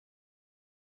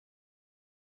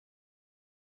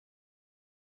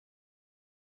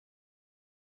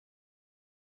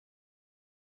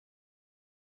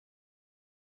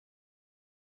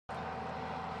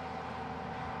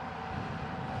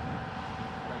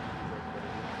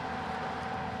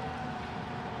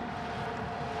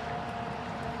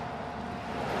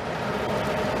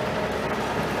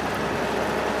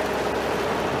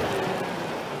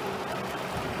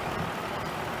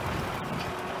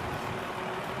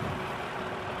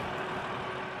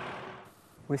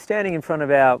We're standing in front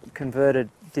of our converted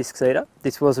disc seeder.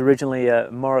 This was originally a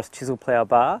Maurice chisel plough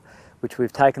bar, which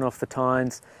we've taken off the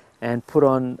tines and put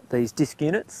on these disc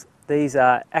units. These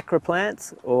are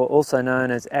acroplants, or also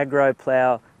known as agro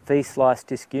plough V-slice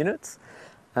disc units.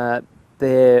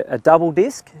 They're a double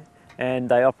disc and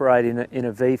they operate in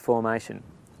a V formation.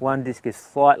 One disc is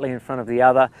slightly in front of the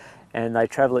other and they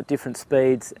travel at different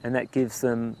speeds, and that gives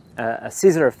them a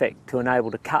scissor effect to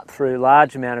enable to cut through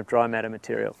large amount of dry matter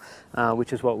material,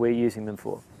 which is what we're using them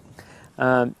for.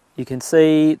 You can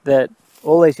see that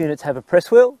all these units have a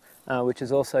press wheel, which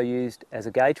is also used as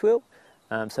a gauge wheel.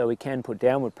 So we can put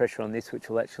downward pressure on this, which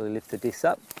will actually lift the discs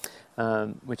up,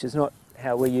 which is not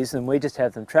how we use them. We just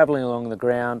have them travelling along the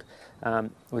ground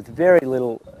with very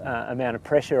little amount of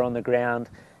pressure on the ground,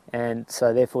 and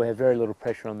so therefore we have very little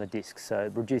pressure on the discs, so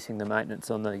reducing the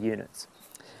maintenance on the units.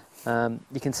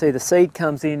 You can see the seed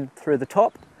comes in through the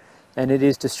top and it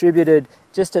is distributed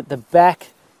just at the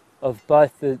back of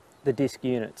both the disc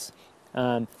units.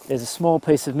 There's a small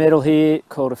piece of metal here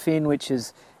called a fin, which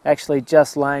is actually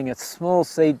just laying a small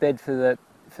seed bed for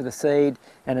the seed,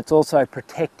 and it's also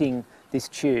protecting this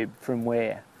tube from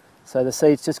wear. So the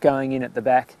seed's just going in at the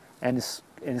back and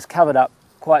is covered up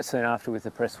quite soon after with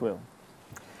the press wheel.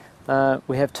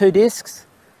 We have two discs.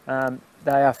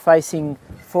 They are facing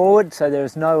forward, so there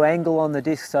is no angle on the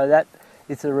disc, so that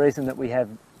is the reason that we have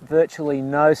virtually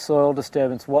no soil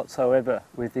disturbance whatsoever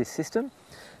with this system.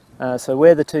 So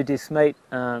where the two discs meet,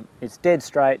 it's dead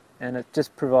straight, and it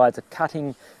just provides a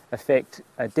cutting effect,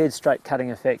 a dead straight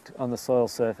cutting effect on the soil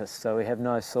surface, so we have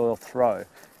no soil throw,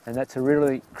 and that's a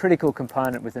really critical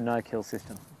component with the no-kill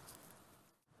system.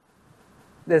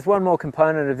 There's one more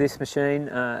component of this machine.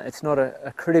 It's not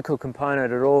a critical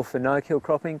component at all for no-kill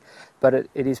cropping, but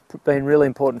it has been really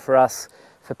important for us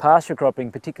for pasture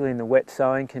cropping, particularly in the wet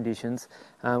sowing conditions.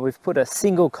 We've put a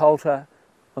single coulter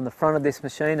on the front of this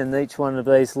machine, and each one of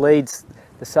these leads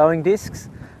the sowing discs.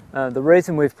 The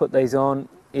reason we've put these on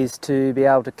is to be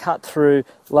able to cut through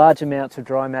large amounts of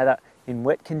dry matter in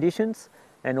wet conditions,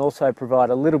 and also provide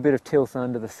a little bit of tilth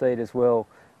under the seed as well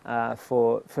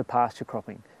for pasture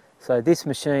cropping. So this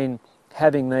machine,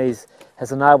 having these,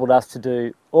 has enabled us to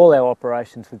do all our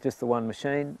operations with just the one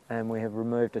machine, and we have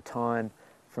removed a tine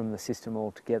from the system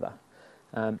altogether.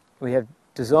 We have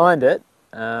designed it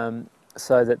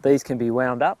so that these can be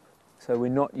wound up, so we're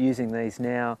not using these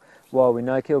now while we're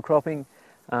no-kill cropping,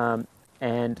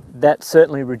 and that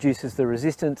certainly reduces the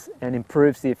resistance and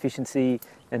improves the efficiency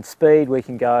and speed we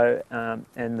can go,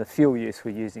 and the fuel use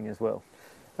we're using as well.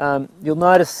 You'll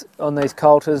notice on these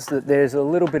coulters that there's a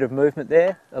little bit of movement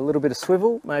there, a little bit of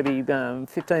swivel, maybe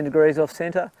 15 degrees off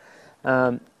centre.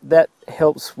 That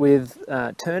helps with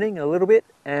turning a little bit,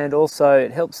 and also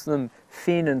it helps them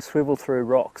fin and swivel through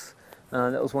rocks.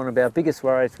 That was one of our biggest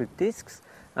worries with discs,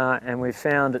 and we've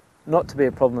found it not to be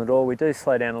a problem at all. We do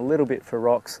slow down a little bit for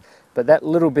rocks, but that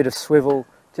little bit of swivel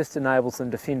just enables them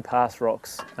to fin past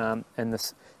rocks, and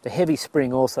the heavy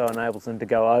spring also enables them to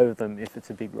go over them if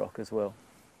it's a big rock as well.